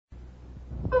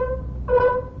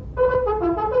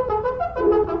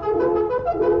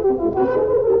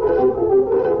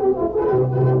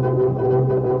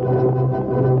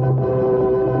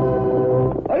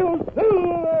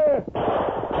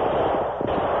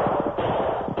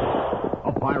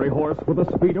fiery horse with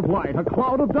the speed of light, a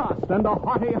cloud of dust, and a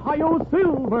hearty hi-yo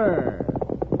silver,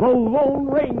 the Lone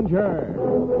Ranger.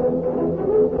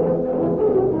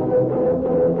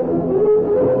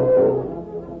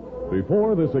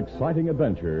 Before this exciting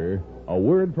adventure, a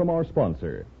word from our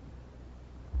sponsor.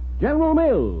 General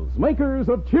Mills, makers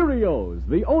of Cheerios,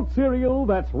 the oat cereal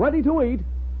that's ready to eat,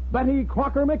 Betty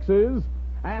Crocker Mixes,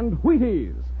 and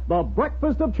Wheaties, the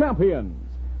breakfast of champions,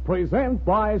 present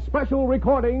by special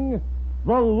recording,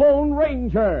 The Lone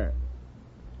Ranger.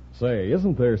 Say,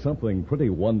 isn't there something pretty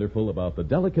wonderful about the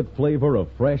delicate flavor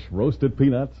of fresh roasted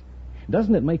peanuts?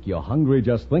 Doesn't it make you hungry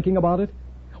just thinking about it?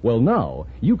 Well, now,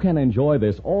 you can enjoy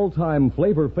this all-time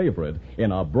flavor favorite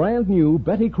in a brand new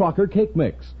Betty Crocker cake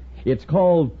mix. It's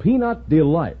called Peanut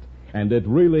Delight, and it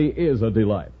really is a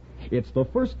delight. It's the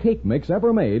first cake mix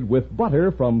ever made with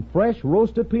butter from fresh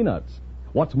roasted peanuts.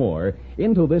 What's more,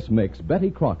 into this mix,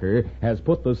 Betty Crocker has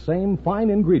put the same fine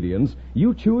ingredients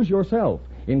you choose yourself,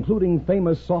 including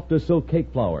famous softest silk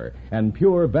cake flour and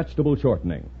pure vegetable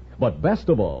shortening. But best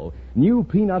of all, new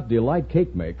Peanut Delight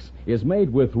cake mix is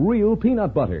made with real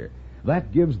peanut butter.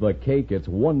 That gives the cake its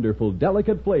wonderful,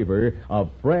 delicate flavor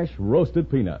of fresh roasted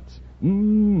peanuts.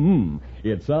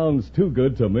 It sounds too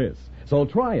good to miss. So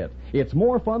try it. It's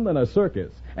more fun than a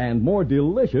circus and more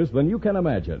delicious than you can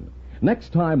imagine.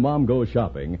 Next time Mom goes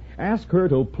shopping, ask her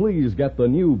to please get the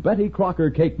new Betty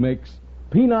Crocker cake mix,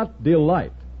 Peanut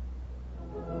Delight.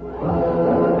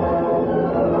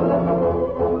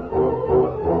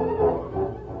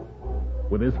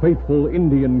 With his faithful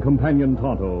Indian companion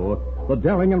Tonto, the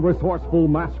daring and resourceful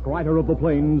masked rider of the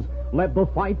plains led the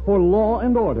fight for law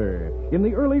and order in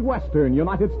the early western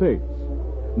United States.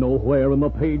 Nowhere in the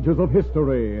pages of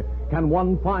history can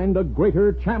one find a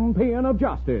greater champion of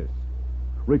justice.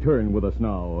 Return with us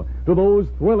now to those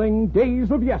thrilling days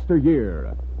of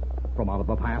yesteryear. From out of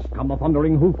the past come the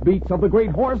thundering hoofbeats of the great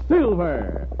horse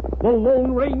Silver. The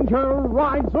Lone Ranger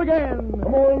rides again.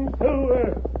 Come on,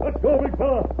 Silver. Let's go, big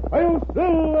fella. Hail,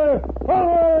 Silver!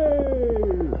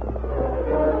 Hooray!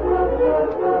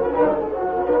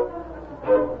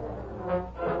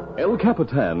 El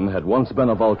Capitan had once been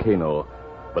a volcano,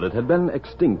 but it had been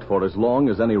extinct for as long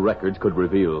as any records could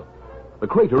reveal. The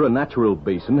crater, a natural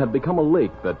basin, had become a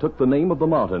lake that took the name of the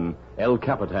mountain, El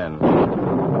Capitan.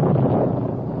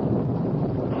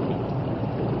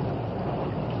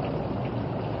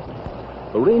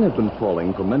 The rain had been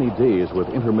falling for many days with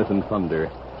intermittent thunder,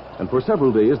 and for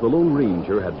several days the Lone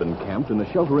Ranger had been camped in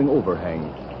a sheltering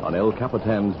overhang on El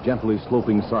Capitan's gently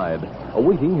sloping side,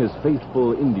 awaiting his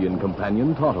faithful Indian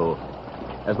companion Tonto.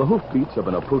 As the hoofbeats of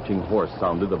an approaching horse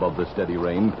sounded above the steady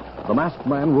rain, the masked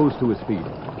man rose to his feet.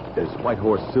 His white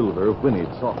horse Silver whinnied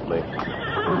softly.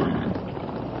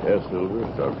 Yes, Silver,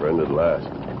 it's our friend at last.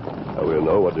 Now we'll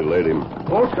know what delayed him.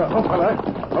 Oscar, fella.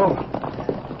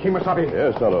 Kimasabi.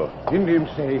 Yes, Tonto. Indians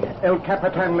say El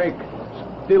Capitan Lake,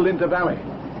 still in the valley.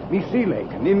 Me sea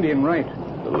lake, an Indian right.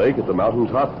 The lake at the mountain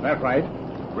top? That's right.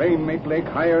 Rain make lake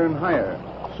higher and higher.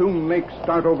 Soon lake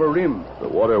start over rim. The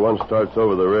water once starts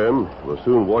over the rim, will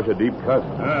soon wash a deep cut.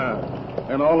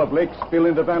 And all of lake spill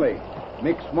into valley.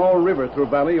 Make small river through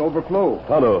valley overflow.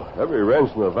 Tonto, every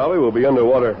ranch in the valley will be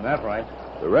underwater. That's right.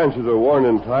 The ranchers are warned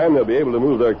in time they'll be able to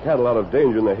move their cattle out of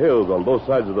danger in the hills on both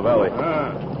sides of the valley.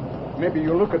 Maybe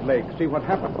you look at lake, see what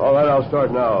happens. All right, I'll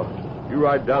start now. You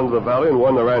ride down to the valley and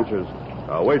warn the ranchers.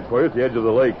 I'll wait for you at the edge of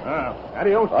the lake.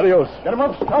 Adios. Adios. Get him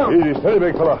up, strong. Easy, steady,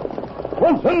 big fella.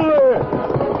 One, Silver!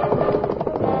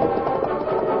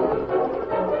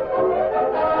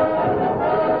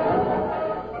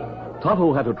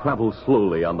 Tonto had to travel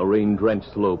slowly on the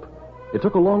rain-drenched slope. It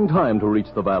took a long time to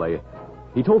reach the valley.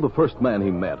 He told the first man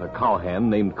he met, a cowhand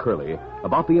named Curly,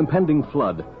 about the impending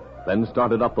flood, then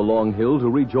started up the long hill to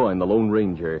rejoin the Lone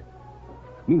Ranger.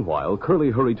 Meanwhile, Curly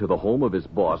hurried to the home of his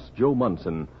boss, Joe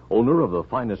Munson, owner of the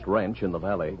finest ranch in the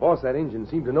valley. Boss, that Indian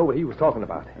seemed to know what he was talking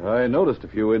about. I noticed a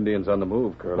few Indians on the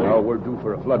move, Curly. Oh, we're due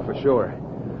for a flood for sure.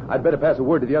 I'd better pass a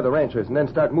word to the other ranchers and then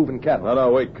start moving cattle.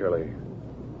 No, wait, Curly.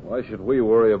 Why should we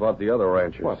worry about the other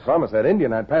ranchers? Well, I promised that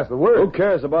Indian I'd pass the word. Who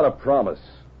cares about a promise?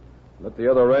 Let the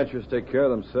other ranchers take care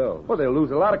of themselves. Well, they'll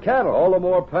lose a lot of cattle. All the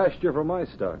more pasture for my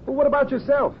stock. Well, what about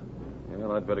yourself?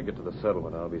 Well, I'd better get to the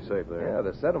settlement. I'll be safe there. Yeah,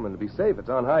 the settlement will be safe. It's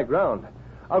on high ground.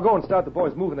 I'll go and start the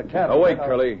boys moving the cattle. Oh, wait,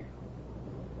 Curly.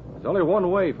 There's only one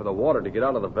way for the water to get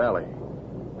out of the valley.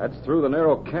 That's through the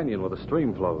narrow canyon where the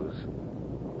stream flows.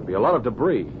 There'll be a lot of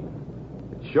debris.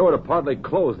 It's sure to partly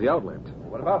close the outlet.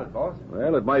 What about it, boss?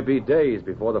 Well, it might be days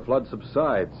before the flood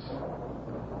subsides.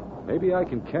 Maybe I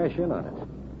can cash in on it.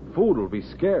 Food will be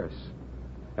scarce.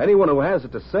 Anyone who has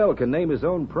it to sell can name his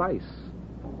own price.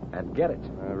 and get it.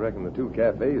 I reckon the 2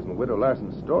 cafes and Widow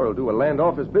Larson's store will do a land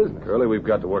office business. Curly, we've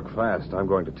got to work fast. I'm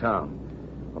going to town.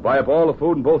 I'll buy up all the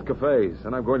food in both cafes,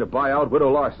 and I'm going to buy out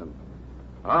Widow Larson.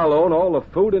 I'll own all the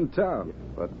food in town.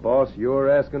 But, boss, you're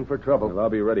asking for trouble. Well, I'll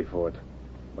be ready for it.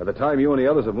 By the time you and the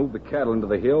others have moved the cattle into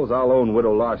the hills, I'll own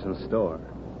Widow Larson's store.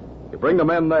 You bring the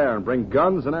men there and bring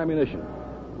guns and ammunition.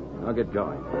 I'll get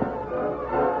going.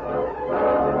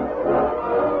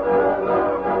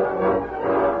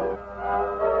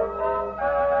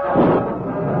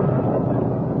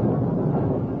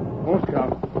 Oh,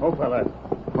 Scout. Oh, fella.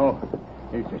 Oh,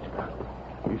 easy, Scout.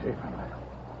 Easy, fella.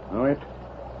 No,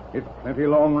 it's plenty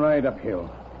long ride uphill.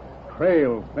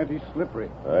 Trail plenty slippery.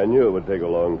 I knew it would take a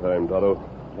long time, Tonto.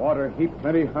 Water heap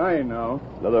plenty high now.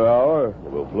 Another hour,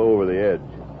 and we'll flow over the edge.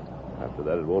 After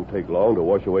that, it won't take long to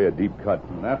wash away a deep cut.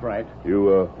 That's right.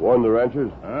 You warned the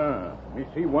ranchers? Me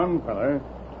see one feller.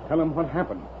 Tell him what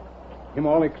happened. Him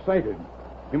all excited.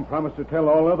 Him promised to tell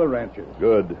all other ranchers.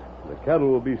 Good. The cattle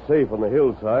will be safe on the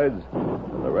hillsides,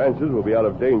 and the ranchers will be out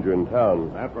of danger in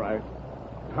town. That's right.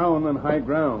 Town and high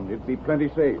ground. It'd be plenty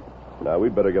safe. Now,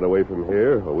 we'd better get away from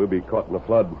here, or we'll be caught in a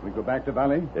flood. We go back to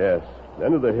valley? Yes.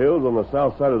 Then to the hills on the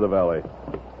south side of the valley.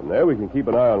 From there, we can keep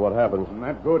an eye on what happens.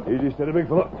 That's good. Easy, steady, big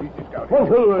fella. Easy, Scout. Come on,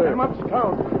 Silver. Come up,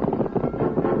 Scout.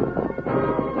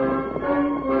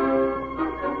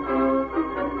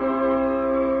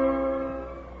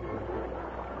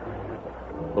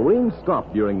 The rain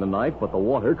stopped during the night, but the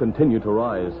water continued to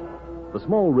rise. The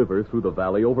small river through the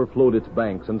valley overflowed its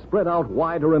banks and spread out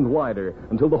wider and wider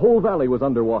until the whole valley was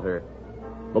underwater.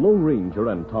 The Lone Ranger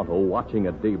and Tonto, watching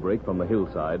at daybreak from the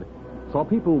hillside, saw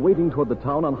people wading toward the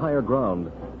town on higher ground,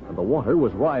 and the water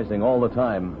was rising all the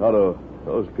time. Tonto,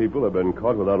 those people have been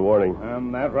caught without warning.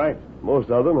 That's right. Most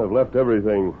of them have left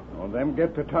everything. Well, them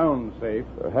get to town safe.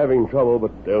 They're having trouble,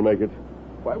 but they'll make it.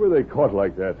 Why were they caught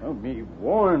like that? Well, me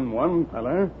warn one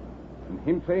feller, and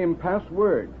him say him pass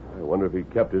word. I wonder if he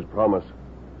kept his promise.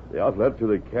 The outlet to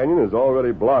the canyon is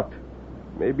already blocked.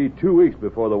 Maybe 2 weeks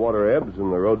before the water ebbs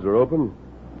and the roads are open.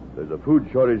 If there's a food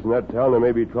shortage in that town, there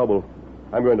may be trouble.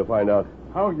 I'm going to find out.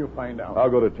 How you find out? I'll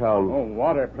go to town. Oh,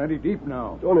 water plenty deep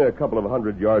now. It's only a couple of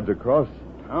 100 yards across.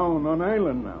 Town on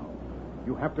island now.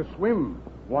 You have to swim.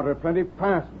 Water plenty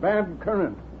fast. Bad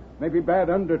current. Maybe bad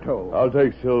undertow. I'll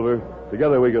take Silver.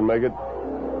 Together we can make it.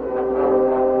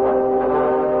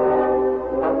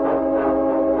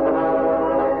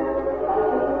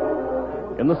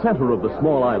 In the center of the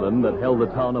small island that held the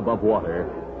town above water,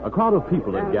 a crowd of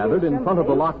people had gathered in front of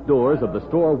the locked doors of the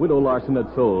store Widow Larson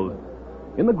had sold.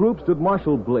 In the group stood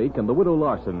Marshal Blake and the Widow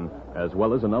Larson, as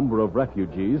well as a number of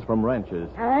refugees from ranches.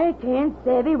 I can't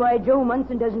savvy why Joe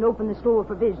Munson doesn't open the store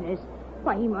for business.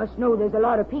 Why, he must know there's a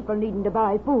lot of people needing to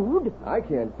buy food. I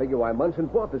can't figure why Munson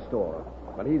bought the store.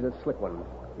 But he's a slick one.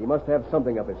 He must have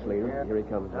something up his sleeve. Here he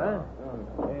comes. Huh?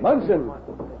 Munson!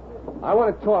 I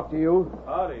want to talk to you.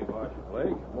 Howdy, Marshal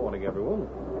Blake. Morning, everyone.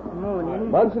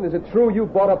 Morning. Munson, is it true you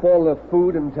bought up all the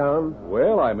food in town?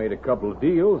 Well, I made a couple of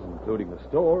deals, including the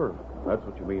store. That's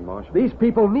what you mean, Marshal. These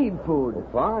people need food.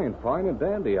 Fine and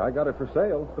dandy. I got it for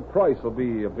sale. The price will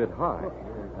be a bit high.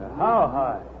 How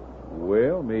high?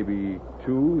 Well, maybe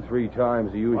 2-3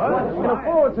 times the usual. Who can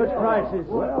afford such prices?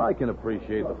 Well, I can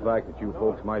appreciate the fact that you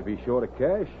folks might be short of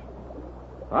cash.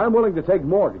 I'm willing to take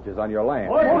mortgages on your land.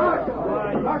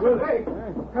 Marshal Blake,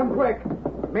 come quick.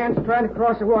 Man's trying to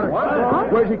cross the water.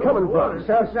 What? Where's he coming from?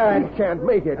 South side. He can't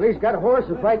make it. Well, he's got a horse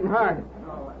and fighting hard.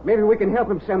 Maybe we can help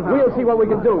him somehow. We'll see what we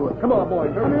can do. Come on,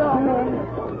 boys. Hurry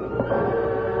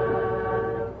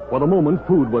For the moment,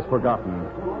 food was forgotten.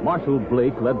 Marshal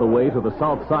Blake led the way to the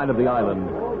south side of the island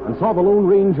and saw the Lone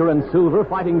Ranger and Silver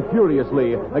fighting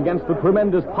furiously against the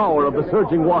tremendous power of the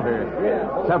surging water.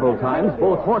 Several times,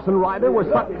 both horse and rider were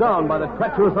sucked down by the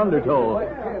treacherous undertow.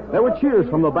 There were cheers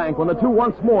from the bank when the two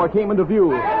once more came into view.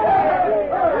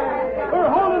 We're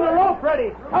holding the rope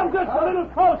ready. Come just a little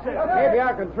closer. Maybe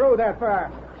I can throw that far.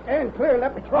 Stand clear,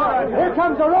 let me try. Here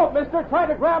comes the rope, mister. Try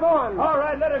to grab on. All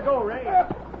right, let her go, Ray.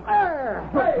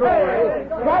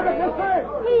 Grab it, mister.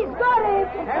 He's got it.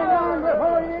 Hang on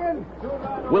before you in.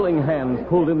 Willing hands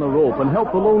pulled in the rope and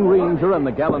helped the Lone Ranger and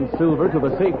the gallant Silver to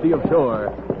the safety of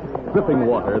shore. Dripping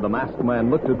water, the masked man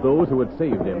looked at those who had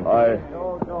saved him. I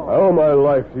owe my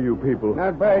life to you people.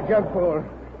 Not by a jugful.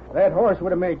 That horse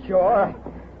would have made sure.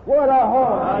 What a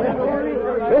horse.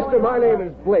 Mister, my name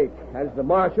is Blake. As the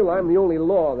marshal, I'm the only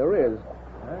law there is.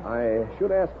 I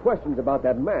should ask questions about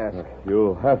that mask.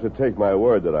 You'll have to take my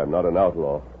word that I'm not an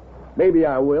outlaw. Maybe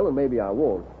I will, and maybe I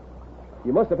won't.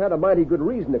 You must have had a mighty good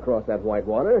reason to cross that white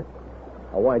water.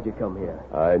 Now, why'd you come here?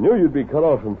 I knew you'd be cut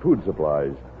off from food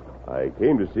supplies. I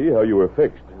came to see how you were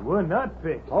fixed. We're not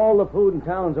fixed. All the food in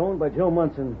town's owned by Joe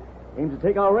Munson. Aims to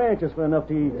take our ranches for enough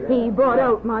to eat. He bought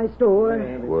out my store.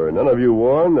 Were none of you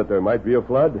warned that there might be a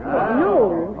flood?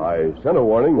 No. I sent a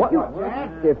warning. What?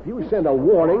 If you send a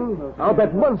warning, I'll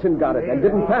bet Munson got it and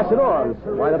didn't pass it on.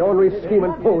 Why, that ornery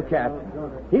scheming polecat.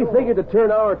 He figured to turn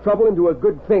our trouble into a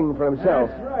good thing for himself.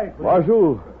 That's right.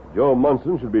 Marshal, Joe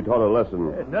Munson should be taught a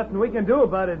lesson. There's nothing we can do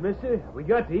about it, mister. We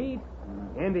got to eat.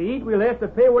 And to eat, we'll have to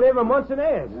pay whatever Munson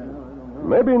asks.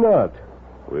 Maybe not.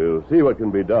 We'll see what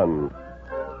can be done.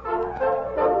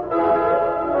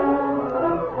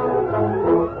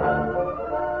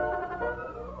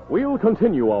 We'll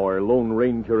continue our Lone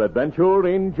Ranger adventure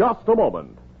in just a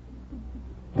moment.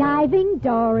 Diving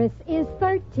Doris is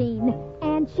 13,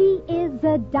 and she is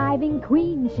a diving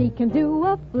queen. She can do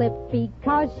a flip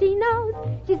because she knows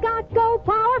she's got go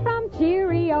power from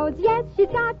Cheerios. Yes, she's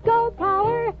got go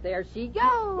power. There she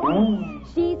goes.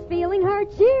 She's feeling her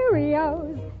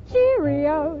Cheerios,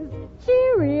 Cheerios,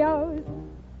 Cheerios.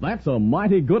 That's a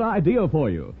mighty good idea for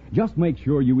you. Just make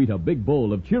sure you eat a big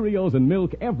bowl of Cheerios and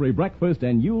milk every breakfast,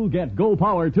 and you'll get Go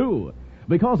Power, too.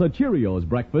 Because a Cheerios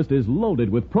breakfast is loaded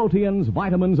with proteins,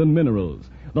 vitamins, and minerals.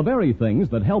 The very things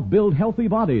that help build healthy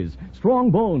bodies,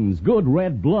 strong bones, good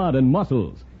red blood, and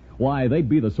muscles. Why, they'd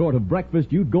be the sort of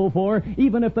breakfast you'd go for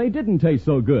even if they didn't taste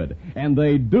so good. And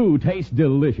they do taste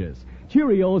delicious.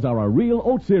 Cheerios are a real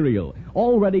oat cereal,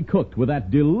 already cooked with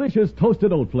that delicious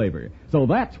toasted oat flavor. So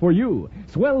that's for you.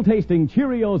 Swell-tasting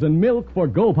Cheerios and milk for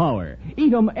Go Power.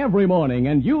 Eat 'em every morning,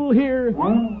 and you'll hear...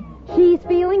 She's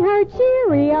feeling her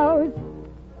Cheerios.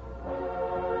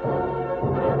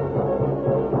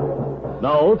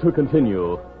 Now to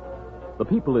continue. The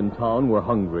people in town were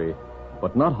hungry,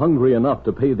 but not hungry enough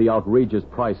to pay the outrageous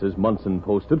prices Munson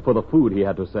posted for the food he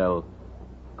had to sell.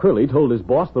 Curly told his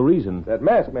boss the reason. That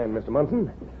masked man, Mr.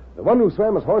 Munson. The one who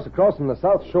swam his horse across from the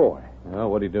South Shore. Well,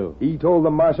 what'd he do? He told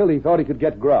the marshal he thought he could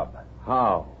get grub.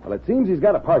 How? Well, it seems he's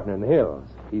got a partner in the hills.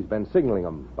 He's been signaling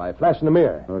him by flashing a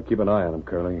mirror. Well, keep an eye on him,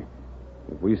 Curly.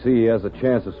 If we see he has a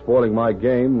chance of spoiling my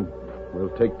game, we'll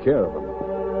take care of him.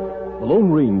 The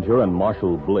Lone Ranger and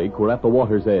Marshal Blake were at the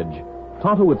water's edge.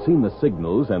 Tonto had seen the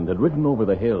signals and had ridden over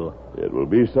the hill. It will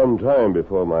be some time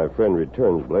before my friend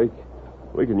returns, Blake.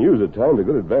 We can use the time to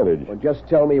good advantage. Well, just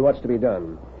tell me what's to be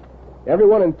done.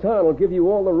 Everyone in town will give you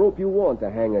all the rope you want to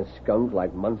hang a skunk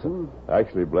like Munson.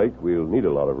 Actually, Blake, we'll need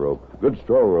a lot of rope. Good,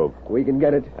 strong rope. We can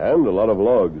get it. And a lot of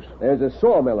logs. There's a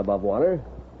sawmill above water.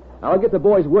 I'll get the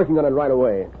boys working on it right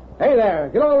away. Hey there,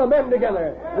 get all the men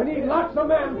together. We need lots of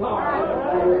manpower.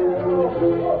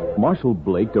 Marshal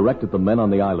Blake directed the men on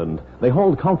the island. They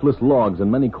hauled countless logs and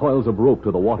many coils of rope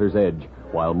to the water's edge,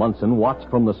 while Munson watched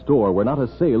from the store where not a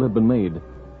sail had been made.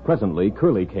 Presently,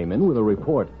 Curly came in with a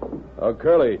report. Oh,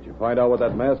 Curly, did you find out what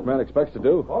that masked man expects to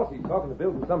do? Boss, he's talking to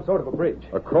building some sort of a bridge.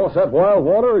 Across that wild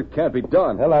water? It can't be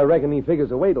done. Well, I reckon he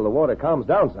figures a way till the water calms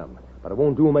down some. But it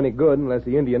won't do him any good unless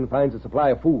the Indian finds a supply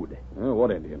of food. What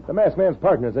Indian? The masked man's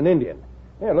partner's an Indian.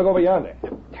 Here, look over yonder.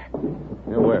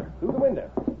 Yeah, where? Through the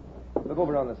window. Look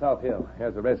over on the south hill.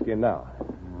 Here's the redskin now.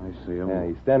 I see him. Yeah,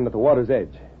 he's standing at the water's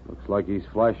edge. Looks like he's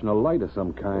flashing a light of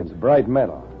some kind. It's bright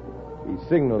metal. He's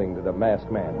signaling to the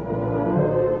masked man.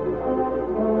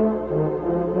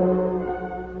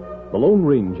 The Lone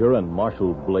Ranger and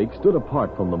Marshal Blake stood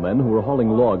apart from the men who were hauling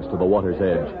logs to the water's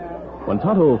edge. When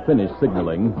Tonto finished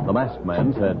signaling, the masked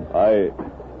man said,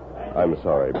 I'm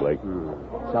sorry, Blake.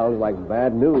 Sounds like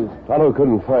bad news. Tonto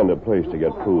couldn't find a place to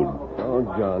get food. Oh,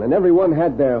 John, and everyone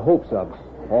had their hopes up.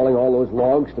 Hauling all those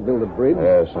logs to build a bridge.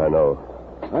 Yes, I know.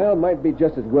 Well, it might be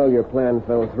just as well your plan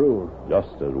fell through.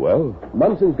 Just as well?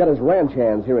 Munson's got his ranch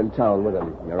hands here in town with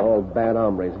him. They're all bad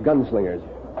hombres, gunslingers.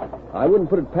 I wouldn't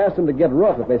put it past them to get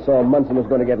rough if they saw Munson was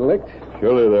going to get licked.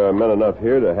 Surely there are men enough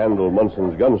here to handle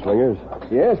Munson's gunslingers.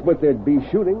 Yes, but there'd be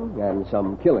shooting and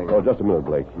some killing. Oh, just a minute,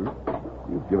 Blake.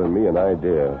 You've given me an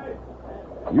idea.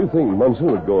 You think Munson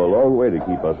would go a long way to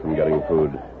keep us from getting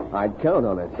food? I'd count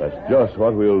on it. That's just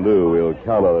what we'll do. We'll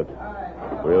count on it.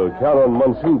 We'll count on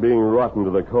Munson being rotten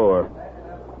to the core.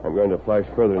 I'm going to flash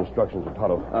further instructions to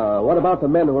Tonto. What about the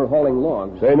men who are hauling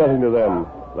logs? Say nothing to them.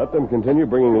 Let them continue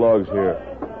bringing logs here.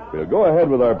 We'll go ahead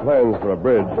with our plans for a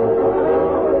bridge.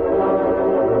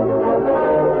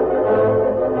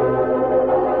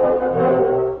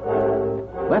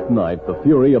 That night, the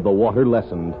fury of the water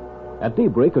lessened. At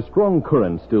daybreak, a strong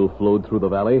current still flowed through the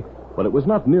valley, but it was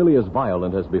not nearly as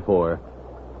violent as before.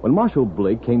 When Marshal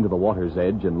Blake came to the water's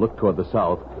edge and looked toward the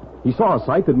south, he saw a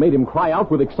sight that made him cry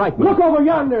out with excitement. Look over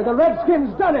yonder. The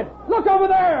Redskins done it. Look over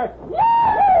there.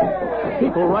 Yahoo!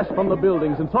 People rushed from the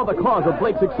buildings and saw the cause of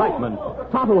Blake's excitement.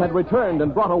 Tonto had returned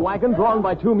and brought a wagon drawn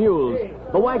by 2 mules.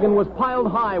 The wagon was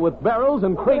piled high with barrels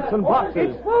and crates and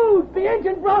boxes. It's food! The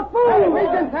engine brought food! Hey, we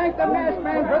can thank the masked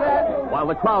man for that. While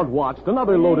the crowd watched,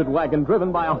 another loaded wagon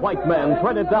driven by a white man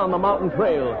threaded down the mountain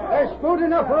trail. There's food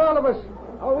enough for all of us.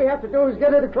 All we have to do is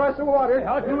get it across the water.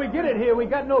 How can we get it here? We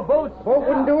got no boats. Boat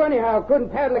wouldn't do anyhow. Couldn't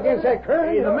paddle against that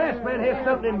current. Hey, the masked man has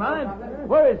something in mind.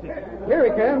 Where is he? Here he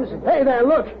comes. Hey there,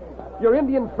 look. Your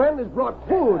Indian friend has brought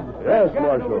food. Yes,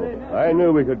 Marshal. I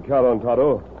knew we could count on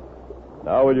Tonto.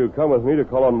 Now will you come with me to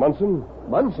call on Munson?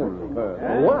 Munson?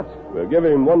 What? We'll give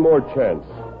him one more chance.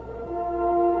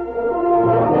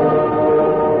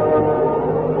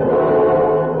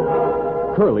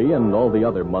 Curly and all the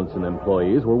other Munson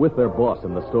employees were with their boss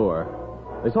in the store.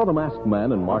 They saw the masked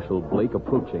man and Marshal Blake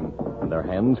approaching, and their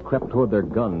hands crept toward their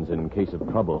guns in case of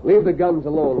trouble. Leave the guns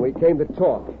alone. We came to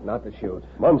talk, not to shoot.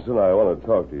 Munson, I want to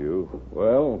talk to you.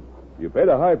 Well, you paid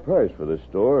a high price for this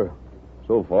store.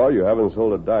 So far, you haven't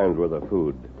sold a dime's worth of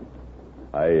food.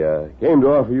 I came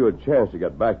to offer you a chance to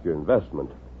get back your investment.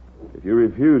 If you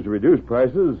refuse to reduce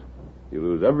prices, you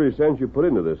lose every cent you put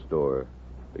into this store,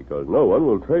 because no one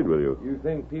will trade with you. You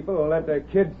think people will let their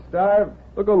kids starve?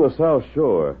 Look on the South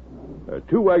Shore. There are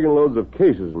 2 wagon loads of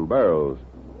cases and barrels.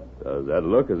 Does that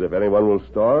look as if anyone will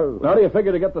starve? How do you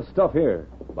figure to get the stuff here?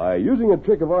 By using a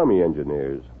trick of Army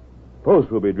engineers. Posts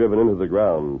will be driven into the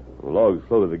ground, and logs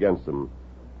floated against them.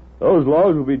 Those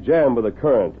logs will be jammed by the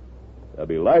current. They'll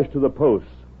be lashed to the posts.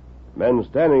 Men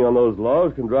standing on those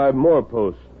logs can drive more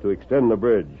posts to extend the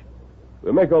bridge.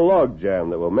 We'll make a log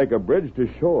jam that will make a bridge to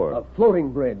shore. A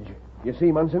floating bridge. You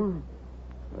see, Munson?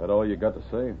 That all you got to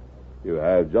say? You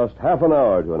have just half an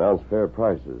hour to announce fair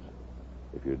prices.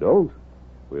 If you don't,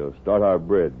 we'll start our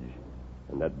bridge,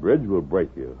 and that bridge will break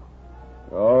you.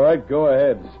 All right, go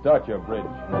ahead. Start your bridge.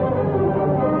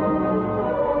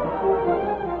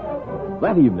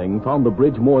 That evening found the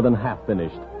bridge more than half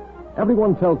finished.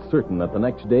 Everyone felt certain that the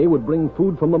next day would bring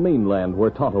food from the mainland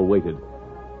where Tonto waited.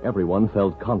 Everyone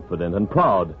felt confident and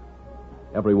proud.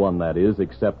 Everyone, that is,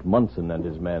 except Munson and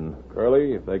his men.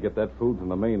 Curly, if they get that food from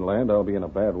the mainland, I'll be in a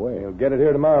bad way. We'll get it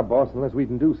here tomorrow, boss, unless we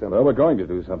can do something. Well, we're going to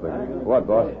do something. What,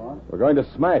 boss? We're going to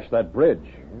smash that bridge.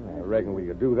 I reckon we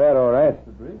could do that, all right.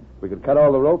 We could cut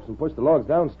all the ropes and push the logs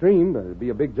downstream, but it'd be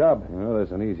a big job. Well,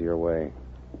 there's an easier way.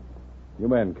 You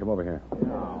men, come over here.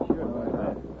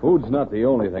 Food's not the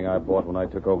only thing I bought when I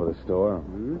took over the store.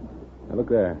 Now, look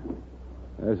there.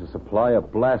 There's a supply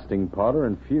of blasting powder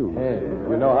and fuse. Hey,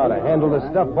 you know how to handle this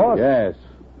stuff, boss? Yes.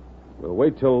 We'll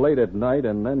wait till late at night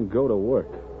and then go to work.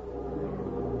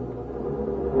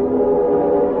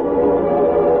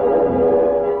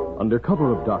 Under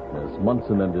cover of darkness,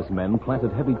 Munson and his men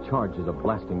planted heavy charges of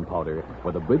blasting powder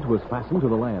where the bridge was fastened to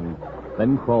the land,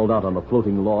 then crawled out on the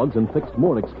floating logs and fixed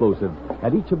more explosives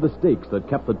at each of the stakes that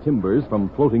kept the timbers from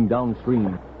floating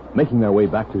downstream. Making their way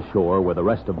back to shore where the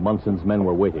rest of Munson's men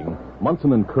were waiting,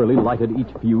 Munson and Curly lighted each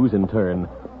fuse in turn.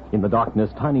 In the darkness,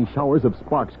 tiny showers of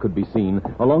sparks could be seen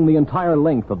along the entire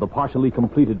length of the partially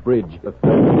completed bridge.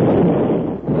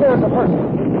 There's a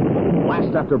person.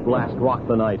 Blast after blast rocked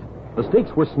the night. The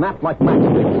stakes were snapped like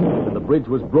matchsticks, and the bridge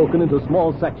was broken into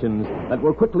small sections that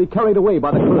were quickly carried away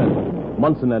by the current.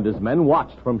 Munson and his men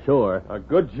watched from shore. A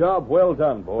good job well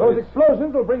done, boys. Those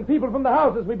explosions will bring people from the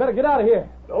houses. We better get out of here.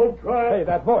 Don't try. Hey,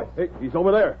 that voice. Hey, he's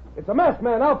over there. It's a masked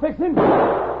man. I'll fix him.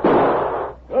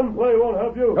 Gunplay won't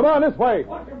help you. Come on, this way.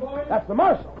 Watch him, boys. That's the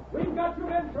marshal. We've got 2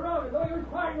 men surrounded. Though you're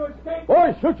trying to escape.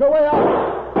 Boys, shoot your way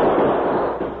out.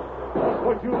 That's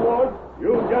what you want.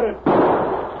 You'll get it.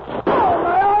 Oh,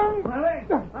 my arm! My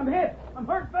legs. I'm hit. I'm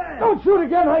hurt bad. Don't shoot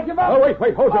again. I give up. Oh, wait.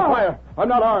 Hold your fire. I'm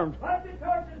not armed. Light the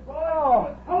torches, boys.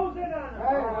 Oh. Hose it on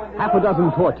us. Half a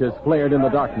dozen torches flared in the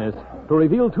darkness to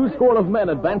reveal 2 score of men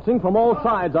advancing from all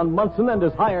sides on Munson and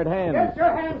his hired hands. Get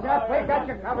your hands up. We got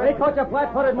you covered. They caught you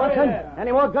flat-footed, Munson.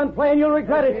 Any more gunplay and you'll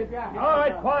regret it. All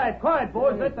right, quiet,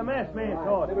 boys. Let the masked man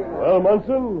talk. Well,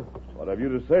 Munson, what have you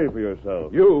to say for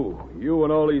yourself? You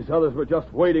and all these others were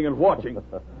just waiting and watching.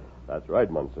 That's right,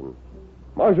 Munson.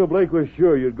 Marshal Blake was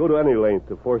sure you'd go to any length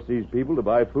to force these people to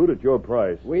buy food at your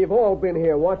price. We've all been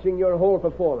here watching your whole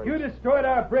performance. You destroyed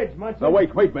our bridge, Munson. Now,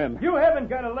 wait, men. You haven't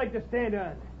got a leg to stand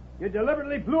on. You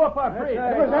deliberately blew up our bridge.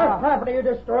 It was our property you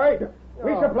destroyed.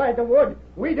 We supplied the wood.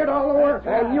 We did all the work.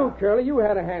 And you, Curly, you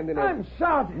had a hand in it. I'm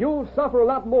shot. You'll suffer a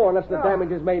lot more unless the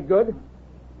damage is made good.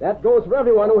 That goes for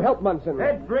everyone who helped Munson.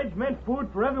 That bridge meant food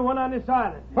for everyone on this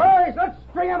island. Boys, let's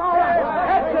string them all up.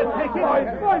 That's it, Mickey.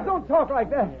 Boys, don't talk like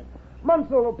that.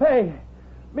 Munson will pay.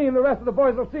 Me and the rest of the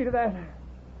boys will see to that.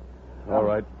 All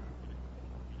right,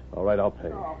 I'll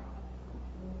pay.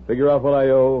 Figure out what I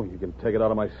owe. You can take it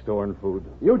out of my store and food.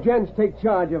 You gents take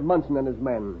charge of Munson and his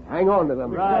men. Hang on to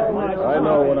them. I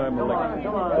know what I'm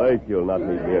electing. Blake, you'll not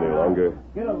need me any longer.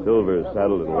 Silver's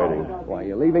saddled and waiting. Why,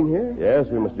 you leaving here? Yes,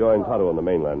 we must join Tonto on the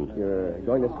mainland. You're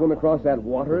going to swim across that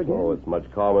water again? Oh, it's much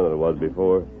calmer than it was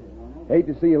before. Hate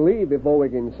to see you leave before we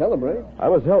can celebrate. I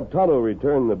must help Tonto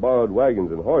return the borrowed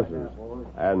wagons and horses.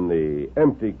 And the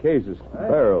empty cases,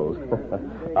 barrels.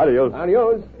 Adios.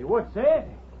 Adios. What's that?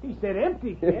 He said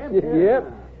empty, Cam.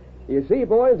 Yep. You see,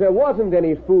 boys, there wasn't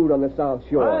any food on the South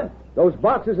Shore. What? Those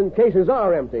boxes and cases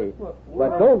are empty.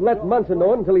 But don't let Munson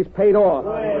know it until he's paid off.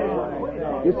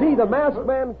 You see, the masked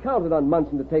man counted on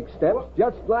Munson to take steps,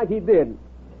 just like he did.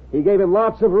 He gave him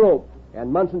lots of rope,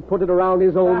 and Munson put it around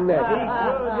his own neck.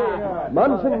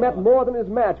 Munson met more than his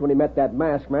match when he met that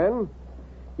masked man.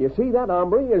 You see, that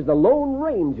hombre is the Lone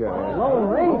Ranger. Lone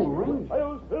Ranger?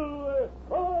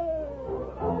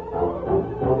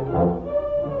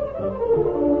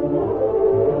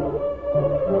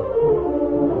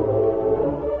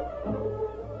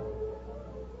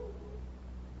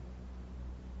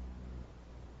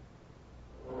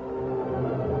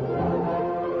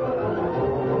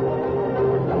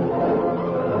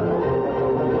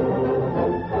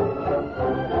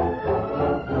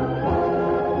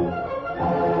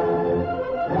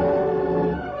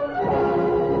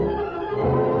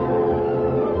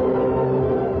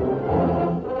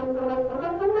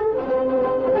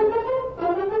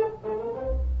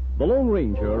 The Lone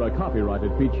Ranger, a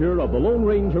copyrighted feature of the Lone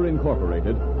Ranger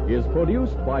Incorporated, is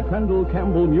produced by Pendle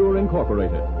Campbell Muir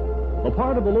Incorporated. The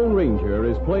part of the Lone Ranger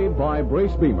is played by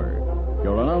Brace Beamer.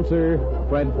 Your announcer,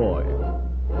 Fred Foy.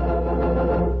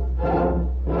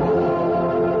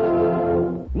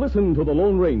 Listen to The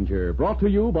Lone Ranger, brought to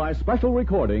you by special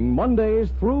recording Mondays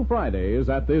through Fridays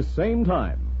at this same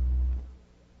time.